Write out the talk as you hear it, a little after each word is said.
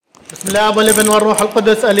الاب والابن والروح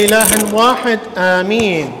القدس الاله واحد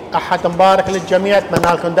امين. احد مبارك للجميع،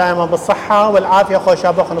 اتمنى لكم دائما بالصحه والعافيه.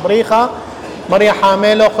 خوشا بخن بريخه مريا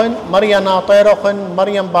حاملوخن مريا ناطيروخن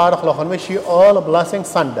مريا مبارخلوخن. wish you all a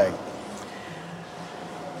blessing Sunday.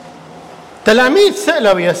 تلاميذ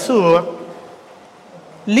سألوا يسوع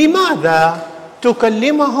لماذا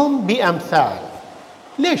تكلمهم بأمثال؟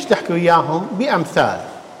 ليش تحكي وياهم بأمثال؟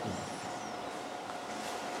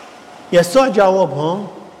 يسوع جاوبهم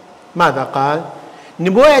ماذا قال؟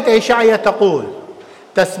 نبوءة إشعياء تقول: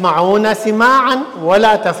 تسمعون سماعا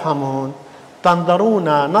ولا تفهمون،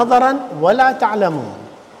 تنظرون نظرا ولا تعلمون،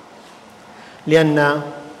 لأن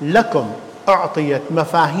لكم أعطيت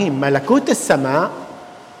مفاهيم ملكوت السماء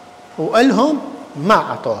وإلهم ما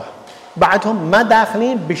أعطوه. بعدهم ما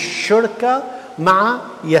داخلين بالشركة مع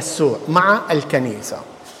يسوع مع الكنيسة.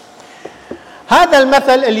 هذا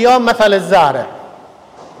المثل اليوم مثل الزارع.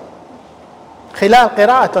 خلال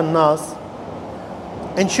قراءة النص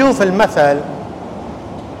نشوف المثل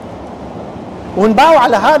ونباوع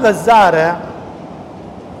على هذا الزارع.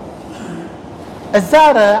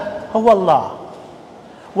 الزارع هو الله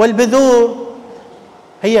والبذور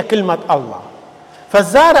هي كلمة الله،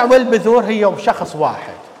 فالزارع والبذور هي شخص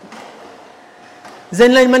واحد.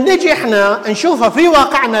 زين لما نجي احنا نشوفها في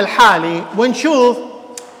واقعنا الحالي ونشوف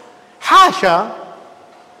حاشا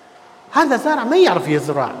هذا زارع ما يعرف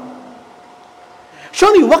يزرع،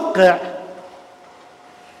 شلون يوقع؟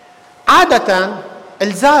 عادة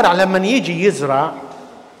الزارع لما يجي يزرع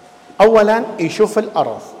اولا يشوف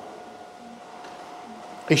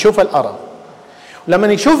الارض،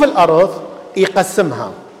 ولما يشوف الارض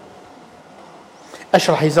يقسمها، ايش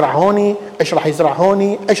راح يزرع هوني، ايش راح يزرع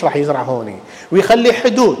هوني، ايش راح يزرع هوني، ويخلي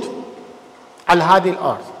حدود على هذه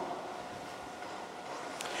الارض.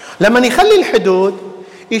 لما يخلي الحدود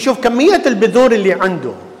يشوف كمية البذور اللي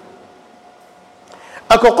عنده.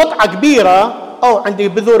 اكو قطعة كبيرة او عندي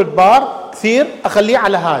بذور كبار كثير اخليه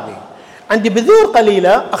على هذه، عندي بذور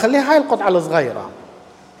قليلة اخليها هاي القطعة الصغيرة.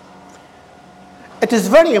 It is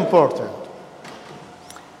very important.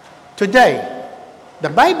 Today the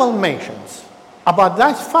Bible mentions about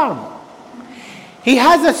that farmer. He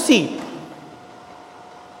has a seed,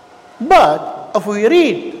 but if we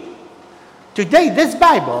read today this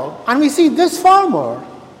Bible and we see this farmer,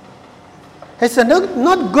 he's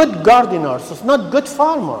not good gardener, he's not good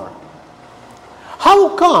farmer. How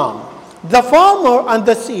come the farmer and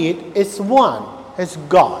the seed is one, is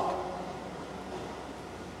God?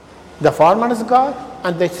 The farmer is God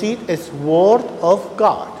and the seed is word of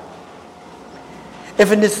God. If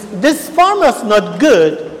this farmer is not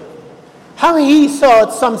good, how he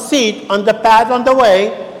sowed some seed on the path on the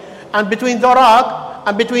way, and between the rock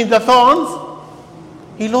and between the thorns,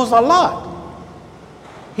 he lose a lot.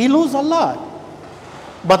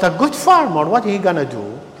 But a good farmer, what he gonna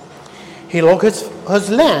do? He look his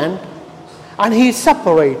land, and he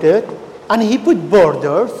separated, and he put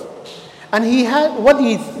borders, and he had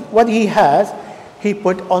what he has, he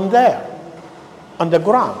put on there, on the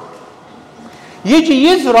ground. يجي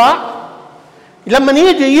يزرع، لما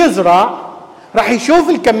يجي يزرع راح يشوف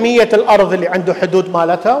الكمية الأرض اللي عنده حدود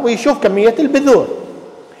مالتها ويشوف كمية البذور.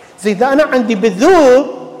 زي إذا أنا عندي بذور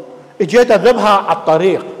اجيت أذبها على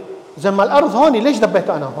الطريق، زي ما الأرض هوني ليش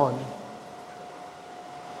ذبيتها أنا هوني؟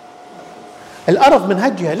 الأرض من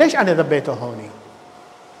هالجهة ليش أنا ذبيتها هوني؟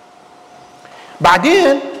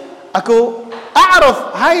 بعدين أكو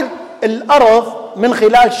أعرف هاي الأرض من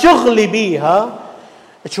خلال شغلي بيها.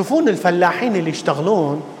 تشوفون الفلاحين اللي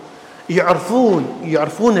يشتغلون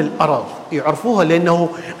يعرفون الأرض، يعرفوها لأنه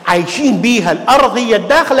عايشين بيها. الأرض هي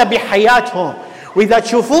الداخلة بحياتهم. وإذا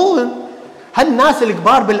تشوفون هالناس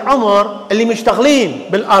الكبار بالعمر اللي مشتغلين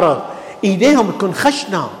بالأرض إيديهم تكون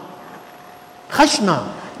خشنة.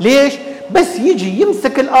 ليش؟ بس يجي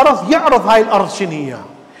يمسك الأرض يعرف هاي الأرض شنية،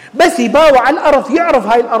 بس يباوع على الأرض يعرف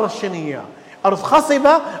هاي الأرض شنية، أرض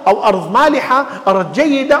خصبة أو أرض مالحة، أرض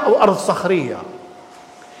جيدة أو أرض صخرية.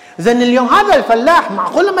 زين اليوم هذا الفلاح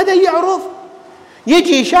معقول ما دا يعرف؟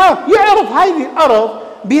 يجي شاف يعرف هذه الأرض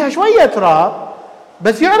بها شوية تراب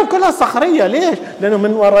بس يعرف كلها صخرية. ليش؟ لأنه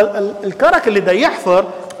من وراء الكرك اللي دا يحفر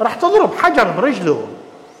راح تضرب حجر برجله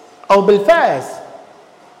أو بالفأس،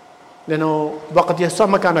 لأنه وقت يسوع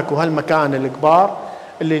ما كان اكو هالمكان الكبار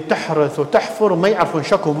اللي تحرث وتحفر وما يعرفون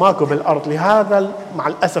شكو ماكو بالأرض. لهذا مع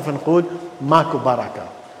الأسف نقول ماكو بركة.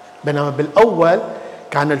 بينما بالأول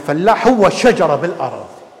كان الفلاح هو شجرة بالأرض،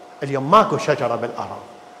 اليوم ماكو شجرة بالأرض.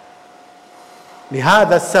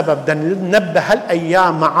 لهذا السبب بدنا ننبه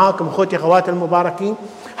هالأيام معاكم اخوتي اخواتي المباركين،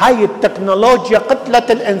 هاي التكنولوجيا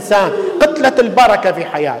قتلت الإنسان، قتلت البركة في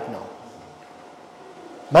حياتنا،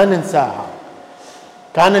 ما ننساها.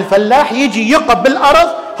 كان الفلاح يجي يقب بالأرض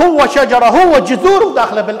هو شجرة، هو جذور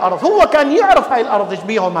داخله بالأرض، هو كان يعرف هاي الأرض ايش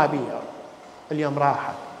بيها وما بيها. اليوم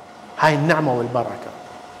راحت هاي النعمة والبركة.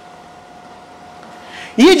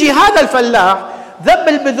 يجي هذا الفلاح ذب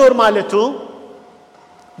البذور مالته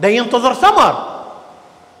دا ينتظر ثمر.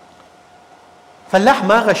 فلاح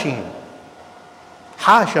ما غشيم،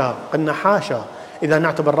 حاشا، قلنا حاشا إذا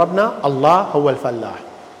نعتبر ربنا الله هو الفلاح.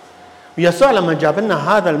 يسوع لما جاب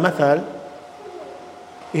لنا هذا المثل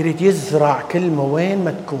يريد يزرع كلمة وين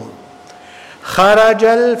ما تكون. خرج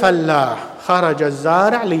الفلاح، خرج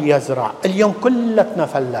الزارع ليزرع. اليوم كلتنا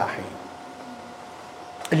فلاحين،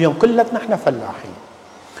 اليوم كلتنا احنا فلاحين،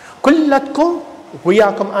 كلتكم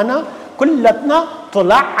وياكم أنا، كلتنا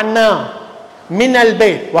طلعنا من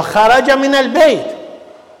البيت وخرج من البيت،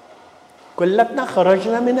 كلتنا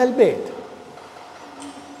خرجنا من البيت.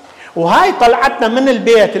 وهاي طلعتنا من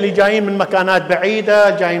البيت اللي جايين من مكانات بعيدة،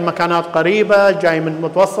 جايين مكانات قريبة، جايين من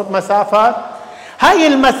متوسط مسافات. هاي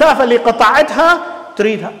المسافة اللي قطعتها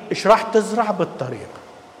تريدها ايش راح تزرع بالطريق،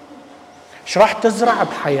 ايش راح تزرع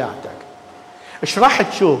بحياتك، ايش راح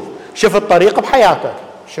تشوف. شفت طريق بحياتك،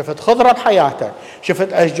 شفت خضرة بحياتك،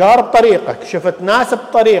 شفت أشجار بطريقك، شفت ناس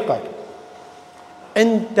بطريقك،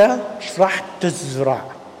 انت ايش راح تزرع.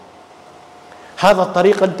 هذا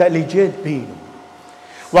الطريق انت اللي جيت بيه.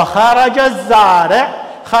 وخرج الزارع،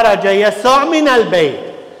 خرج يسوع من البيت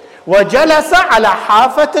وجلس على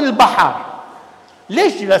حافة البحر.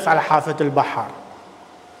 ليش جلس على حافة البحر؟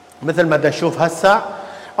 مثل ما نشوف هسه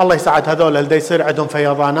الله يساعد هذول اللي يصير عندهم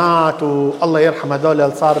فيضانات، والله يرحم هذول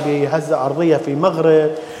اللي صار بهزة أرضية في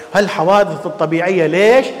مغرب، هالحوادث الطبيعية.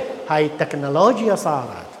 ليش؟ هاي التكنولوجيا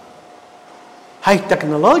صارت، هاي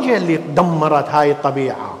التكنولوجيا اللي دمرت هاي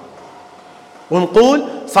الطبيعة. ونقول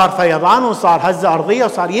صار فيضان وصار هزة أرضية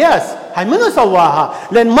وصار هاي منو سواها؟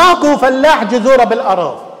 لأن ماكو فلاح جذوره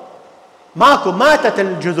بالأرض، ماكو، ماتت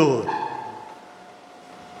الجذور.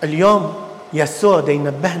 اليوم يسوع دا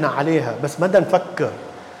ينبهنا عليها، بس ما دا نفكر.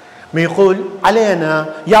 ما يقول علينا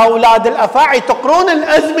يا أولاد الأفاعي تقرون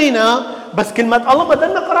الأزمنة، بس كلمة الله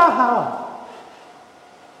بدنا نقراها.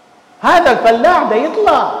 هذا الفلاح دا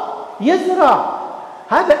يطلع يزرع،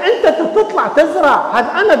 هذا أنت تطلع تزرع،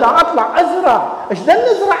 هذا أنا دا أطلع أزرع. إيش دا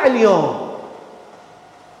نزرع اليوم؟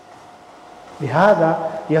 لهذا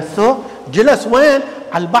يسوع جلس وين؟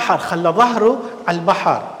 على البحر، خلى ظهره على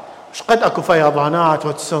البحر. إيش قد أكو فيضانات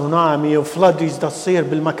وتسونامي وفلاديز تصير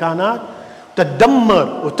بالمكانات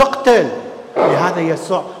تدمر وتقتل. لهذا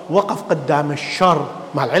يسوع وقف قدام الشر،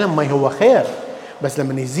 مع العلم ما هو خير، بس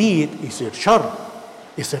لما يزيد يصير شر،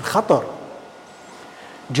 يصير خطر.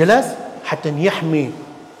 جلس حتى يحمي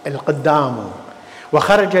القدامه.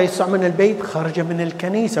 وخرج يسوع من البيت، خرج من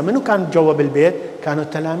الكنيسة. منو كان جوا بالبيت؟ كانوا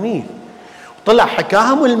التلاميذ. طلع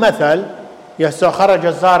حكاهم المثل. يسوع خرج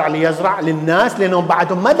الزارع ليزرع للناس لأنهم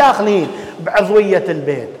بعدهم ما داخلين بعضوية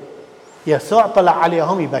البيت. يسوع طلع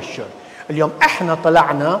عليهم يبشر. اليوم احنا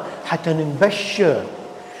طلعنا حتى نبشر.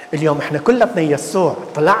 اليوم احنا كلتنا يسوع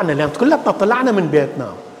طلعنا، لأن كلتنا طلعنا من بيتنا،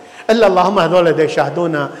 إلا اللهم هذول اللي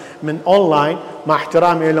يشاهدونا من أونلاين، مع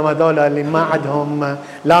احترامي لهم، هذول اللي ما عندهم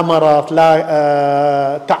لا مرض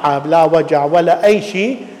لا تعب لا وجع ولا أي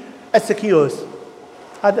شيء، اسكيوس،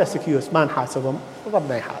 هذا اسكيوس ما نحاسبهم،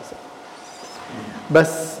 ربنا يحاسب. بس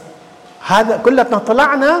هذا كلتنا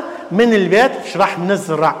طلعنا من البيت. ايش راح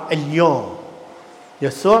نزرع اليوم؟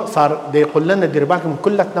 يسوع صار يقول لنا دير بالكم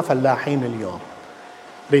كلتنا فلاحين اليوم،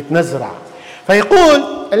 ريت نزرع. فيقول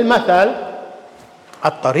المثل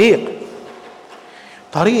الطريق،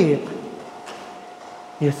 طريق.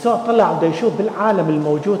 يسوع طلع بده يشوف بالعالم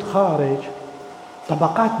الموجود خارج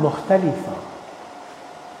طبقات مختلفة.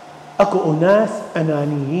 اكو اناس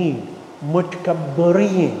انانيين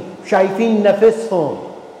متكبرين شايفين نفسهم،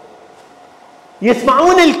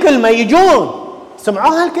 يسمعون الكلمة، يجون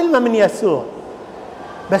سمعوها الكلمة من يسوع،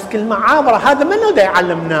 بس كلمة عابرة. هذا منو دا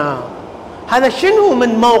يعلمنا؟ هذا شنو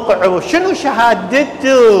من موقعه؟ شنو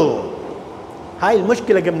شهادته؟ هاي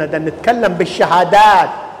المشكلة. قمنا دا نتكلم بالشهادات.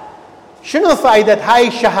 شنو فائدة هاي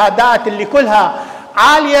الشهادات اللي كلها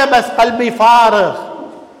عالية بس قلبي فارغ؟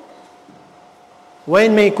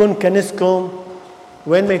 وين ما يكون كنسكم،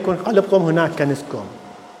 وين ما يكون قلبكم هناك كنسكم.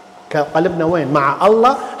 قلبنا وين؟ مع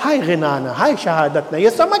الله. هاي غنانا، هاي شهادتنا.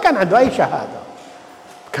 يسوع ما كان عنده أي شهادة،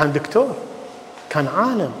 كان دكتور، كان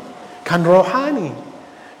عالم، كان روحاني،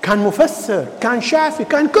 كان مفسر، كان شافي،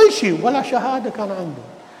 كان كل شيء، ولا شهادة كان عنده.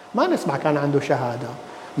 ما نسمع كان عنده شهادة.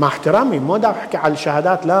 مع احترامي مو دا أحكي على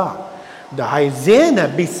الشهادات، لا، ده هاي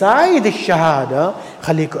زينة بسايد الشهادة.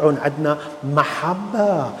 خلي يكون عندنا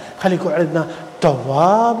محبة، خلي يكون عندنا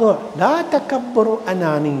تواضع، لا تكبر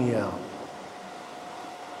وأنانية.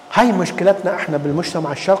 هاي مشكلتنا احنا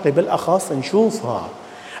بالمجتمع الشرقي بالأخص نشوفها.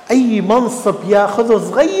 أي منصب ياخذه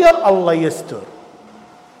صغير الله يستر.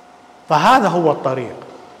 فهذا هو الطريق،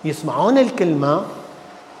 يسمعون الكلمة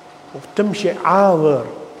وتمشي عاور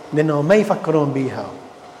لأنه ما يفكرون بيها.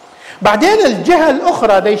 بعدين الجهة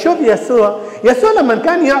الأخرى دا يشوف يسوع لما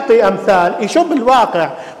كان يعطي أمثال يشوف الواقع.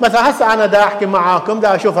 مثلا هسه أنا دا أحكي معاكم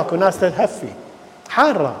دا أشوف أكو ناس تتهفي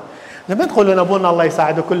حارة، لما تقولون أبونا الله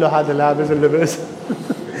يساعده كله هذا لابس اللبس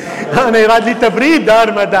أنا يراد لي تبريد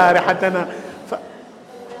دار مداري حتى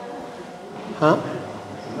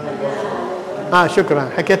أنا شكرا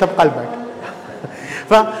حكيتها بقلبك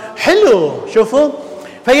فحلو. شوفوا،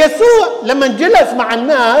 فيسوع لما جلس مع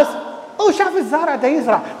الناس شاف الزارع ده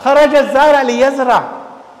يزرع، خرج الزارع ليزرع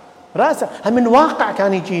رأسه. من واقع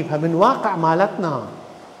كان يجيبها، من واقع مالتنا.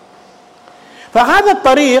 فهذا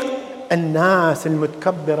الطريق الناس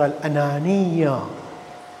المتكبرة الأنانية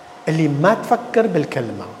اللي ما تفكر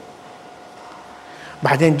بالكلمة.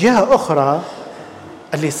 بعدين جهة أخرى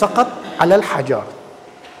اللي سقط على الحجر.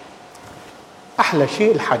 أحلى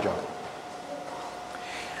شيء الحجر.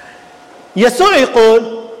 يسوع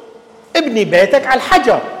يقول ابني بيتك على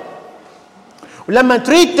الحجر، ولما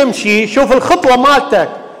تريد تمشي شوف الخطوة مالتك.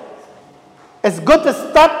 It's good to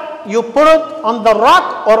start you put it on the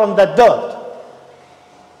rock or on the dirt.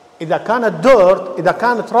 إذا كانت dirt، إذا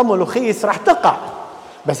كانت رمل وخيس راح تقع،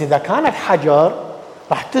 بس إذا كانت حجر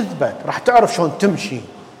راح تثبت، راح تعرف شلون تمشي.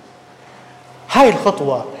 هاي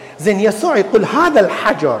الخطوة. زين يسوع يقول هذا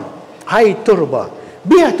الحجر، هاي التربة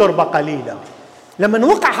بيها تربة قليلة، لما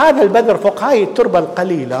وقع هذا البذر فوق هاي التربة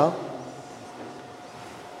القليلة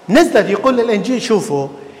نزلت. يقول الإنجيل شوفوا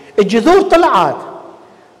الجذور طلعت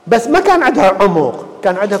بس ما كان عندها عمق،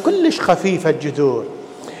 كان عندها كلش خفيفة الجذور.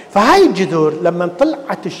 فهاي الجذور لما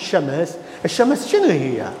طلعت الشمس شنو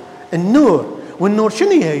هي؟ النور. والنور شنو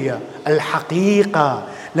هي؟ الحقيقة.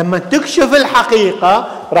 لما تكشف الحقيقة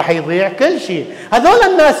راح يضيع كل شيء. هذول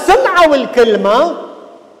الناس سمعوا الكلمة،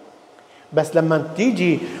 بس لما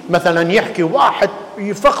تيجي مثلا يحكي واحد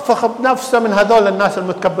يفخفخ بنفسه من هذول الناس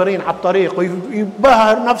المتكبرين على الطريق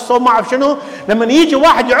ويبهر نفسه ما اعرف شنو، لما يجي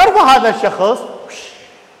واحد يعرفه هذا الشخص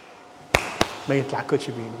ما يطلع كل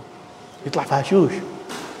شيء بينه، يطلع فهشوش.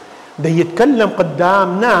 ده يتكلم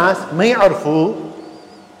قدام ناس ما يعرفوه،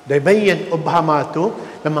 ده يبين ابهاماته.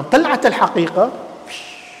 لما طلعت الحقيقة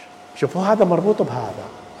شوفوا هذا مربوط بهذا.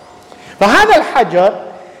 فهذا الحجر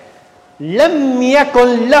لم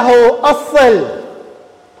يكن له أصل،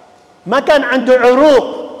 ما كان عنده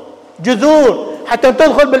عروق جذور حتى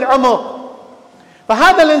تدخل بالعمق.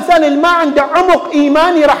 فهذا الإنسان اللي ما عنده عمق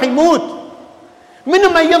إيماني راح يموت.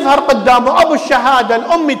 من ما يظهر قدامه أبو الشهادة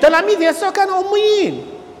الأمي، تلاميذ يسوع كانوا أميين،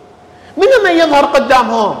 من ما يظهر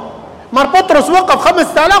قدامهم. مر بطرس وقف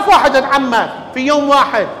 5000 واحد اتعمد في يوم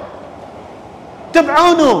واحد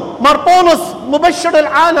تبعونه. مر بولس مبشر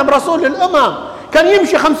العالم رسول الأمم كان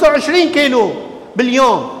يمشي 25 كيلو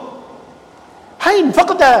باليوم. هاي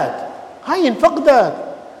انفقدت.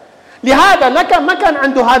 لهذا ما كان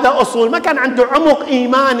عنده هذا أصول، ما كان عنده عمق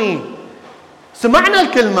إيماني. سمعنا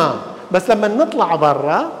الكلمة بس لما نطلع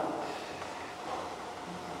برا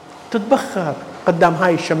تتبخر قدام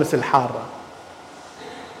هاي الشمس الحارة،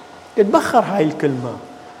 تتبخر هاي الكلمة.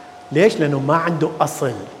 ليش؟ لأنه ما عنده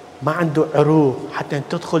أصل، ما عنده عروق حتى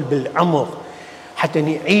تدخل بالعمق، حتى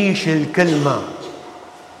نعيش الكلمة.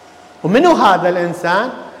 ومنو هذا الإنسان؟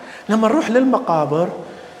 لما نروح للمقابر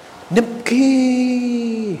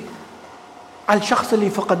نبكي على الشخص اللي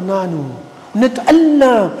فقدناه،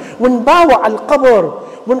 نتألم ونباوع على القبر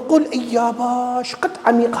ونقول يا باش قد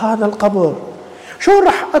عميق هذا القبر، شو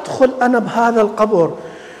رح أدخل أنا بهذا القبر،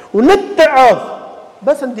 ونتعب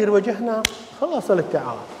بس ندير وجهنا خلاص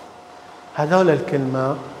الاتعاب. هذول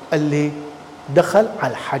الكلمة اللي دخل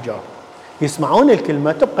على الحجر، يسمعون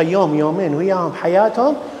الكلمة تبقى يوم يومين وياهم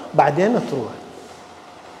حياتهم، بعدين تروح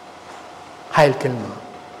هاي الكلمة.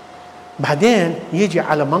 بعدين يجي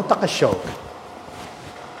على منطقة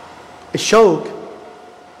الشوك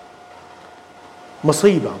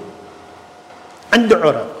مصيبة. عنده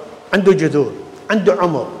عرق، عنده جذور، عنده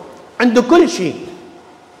عمق، عنده كل شيء،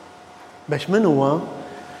 بس من هو؟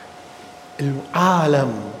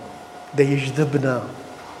 العالم ده يجذبنا،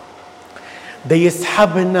 ده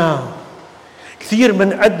يسحبنا. كثير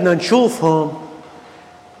من عندنا نشوفهم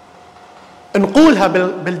نقولها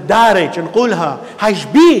بالدارج، نقولها هاي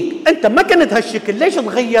شبيك انت ما كنت هالشكل، ليش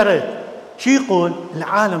تغيرت؟ شو يقول؟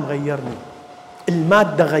 العالم غيرني،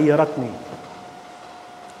 المادة غيرتني،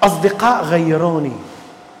 أصدقاء غيروني،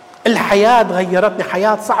 الحياة غيرتني،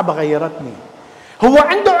 حياة صعبة غيرتني. هو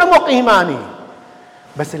عنده عمق إيماني،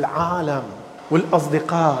 بس العالم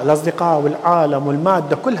الأصدقاء والعالم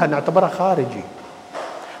والمادة كلها نعتبرها خارجي.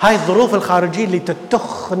 هاي الظروف الخارجية اللي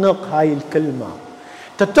تخنق هاي الكلمة،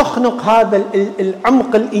 تخنق هذا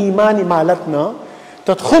العمق الإيماني مالتنا،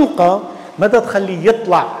 تتخنقه، مدى تخليه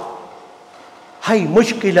يطلع. هاي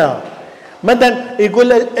مشكلة. مدى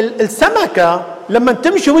يقول السمكة لما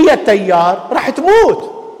تمشي ويا التيار راح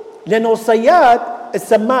تموت، لأنه الصياد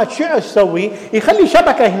السماك شو يسوي؟ يخلي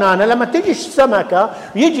شبكة هنا، لما تجي السمكة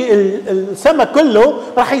يجي السمك كله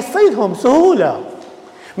راح يصيدهم سهولة.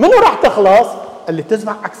 منو راح تخلص؟ اللي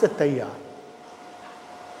تسبح عكس التيار.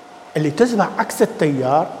 اللي تسبح عكس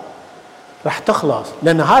التيار راح تخلص،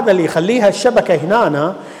 لأن هذا اللي يخليها الشبكة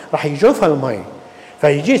هنا راح يجوفها المي،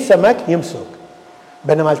 فيجي السمك يمسك.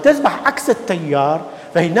 بينما تسبح عكس التيار،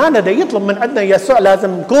 فهنا دا يطلب من عندنا يسوع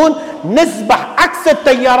لازم نكون نسبح عكس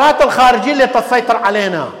التيارات الخارجية اللي تسيطر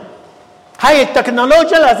علينا. هاي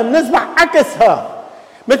التكنولوجيا لازم نسبح عكسها.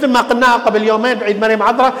 مثل ما قلناها قبل يومين بعيد مريم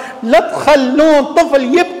عذراء، لا تخلون طفل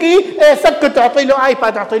يبكي سكت اعطي له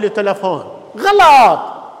ايباد اعطي له تلفون. غلط،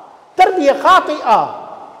 تربية خاطئة.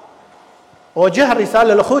 وجه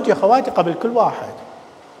رسالة لاخوتي اخواتي قبل كل واحد،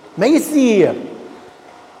 ما يصير.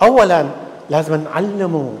 اولا لازم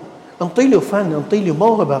نعلمه، نعطي له فن، نعطي له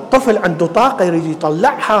موهبة. طفل عنده طاقة يريد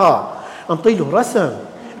يطلعها، نعطي له رسم،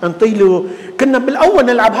 نعطي له. كنا بالاول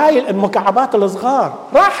نلعب هاي المكعبات الصغار،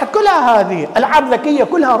 راحت كلها هذه العاب ذكية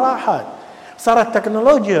كلها راحت، صارت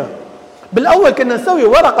تكنولوجيا. بالاول كنا نسوي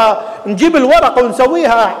ورقة، نجيب الورقة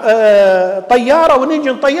ونسويها طيارة ونجي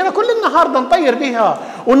نطيرها كل النهار، نطير بها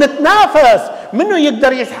ونتنافس منو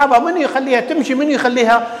يقدر يسحبها، منو يخليها تمشي، منو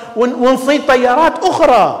يخليها، ونصيد طيارات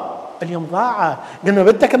اخرى. اليوم ضاعت، قلنا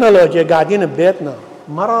بالتكنولوجيا قاعدين ببيتنا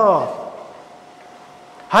مرض.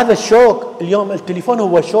 هذا الشوك اليوم، التليفون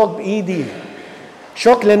هو شوك بإيدي،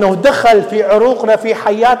 شوك لأنه دخل في عروقنا في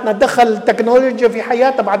حياتنا، دخل التكنولوجيا في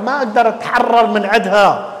حياتنا بعد ما أقدر أتحرر من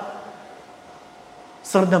عندها.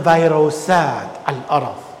 صرنا فيروسات على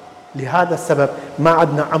الأرض. لهذا السبب ما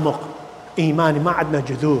عندنا عمق إيماني، ما عندنا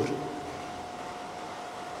جذور.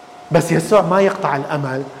 بس يسوع ما يقطع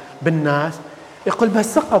الأمل بالناس، يقول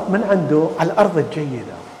بس سقط من عنده على الأرض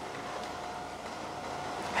الجيدة.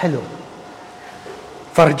 حلو،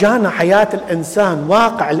 فرجانا حياة الإنسان،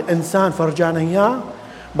 واقع الإنسان فرجانا إياه،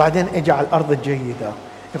 بعدين اجى على الأرض الجيدة.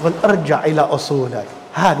 يقول ارجع إلى أصولك.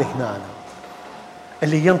 هذه هنا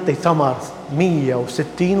اللي ينطي ثمر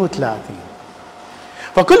 160 و30.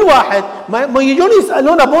 فكل واحد ما يجون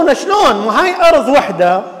يسألون أبونا شلون، ما هاي أرض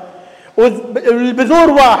وحدة والبذور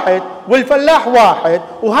واحد والفلاح واحد،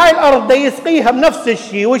 وهاي الأرض دا يسقيها بنفس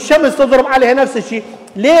الشيء والشمس تضرب عليها نفس الشيء،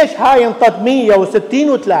 ليش هاي انطت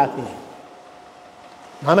 160 و30؟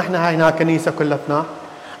 ما احنا هاي هنا كنيسة كلتنا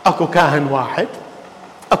اكو كاهن واحد،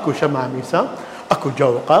 اكو شمامسة، اكو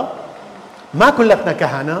جوقة، ما كلتنا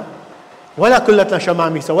كهنة ولا كلتنا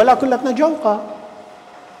شمامسة ولا كلتنا جوقة.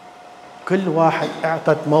 كل واحد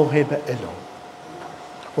اعطت موهبة له،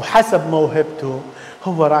 وحسب موهبته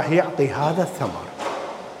هو راح يعطي هذا الثمر.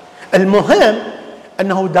 المهم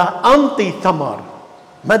انه دا انطي ثمر،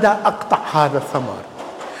 مدى اقطع هذا الثمر،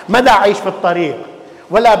 مدى اعيش في الطريق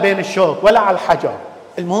ولا بين الشوك ولا على الحجر.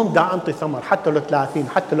 المهم دا انطي ثمر، حتى لو 30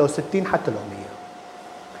 حتى لو 60 حتى لو 100.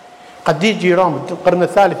 قد يجي روم القرن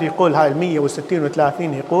الثالث يقول هاي 160 و30،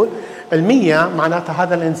 يقول 100 معناتها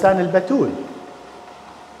هذا الانسان البتول،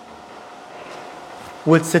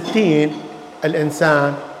 وال60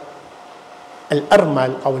 الانسان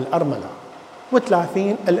الأرمل أو الأرملة، و30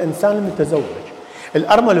 الإنسان المتزوج.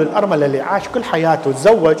 الأرمل والأرملة اللي عاش كل حياته،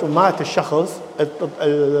 تزوج ومات الشخص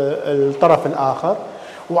الطرف الآخر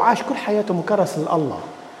وعاش كل حياته مكرس لله.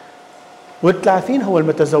 وال30 هو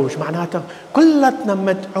المتزوج، معناته كلتنا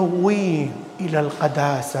مدعوين إلى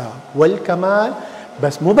القداسة والكمال،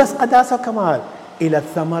 بس مو بس قداسة وكمال، إلى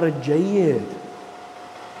الثمر الجيد.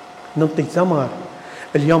 ننطي ثمر.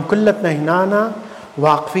 اليوم كلتنا هنا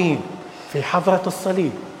واقفين في حضرة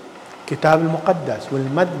الصليب، كتاب المقدس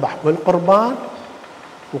والمذبح والقربان،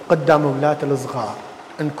 وقدام أولاد الصغار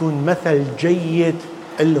نكون مثل جيد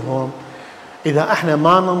لهم. إذا احنا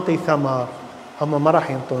ما ننطي ثمر، هم ما راح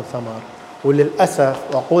ينطون ثمر. وللأسف،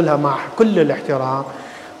 وأقولها مع كل الاحترام،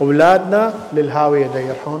 أولادنا للهاوية دا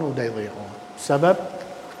يروحون ودا يضيعون بسبب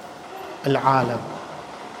العالم.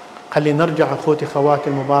 خلي نرجع أخوتي خواتي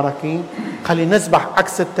المباركين، خلي نسبح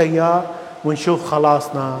عكس التيار ونشوف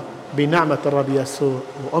خلاصنا بنعمة الرب يسوع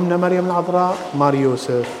وأمنا مريم العذراء مار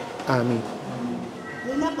يوسف. آمين.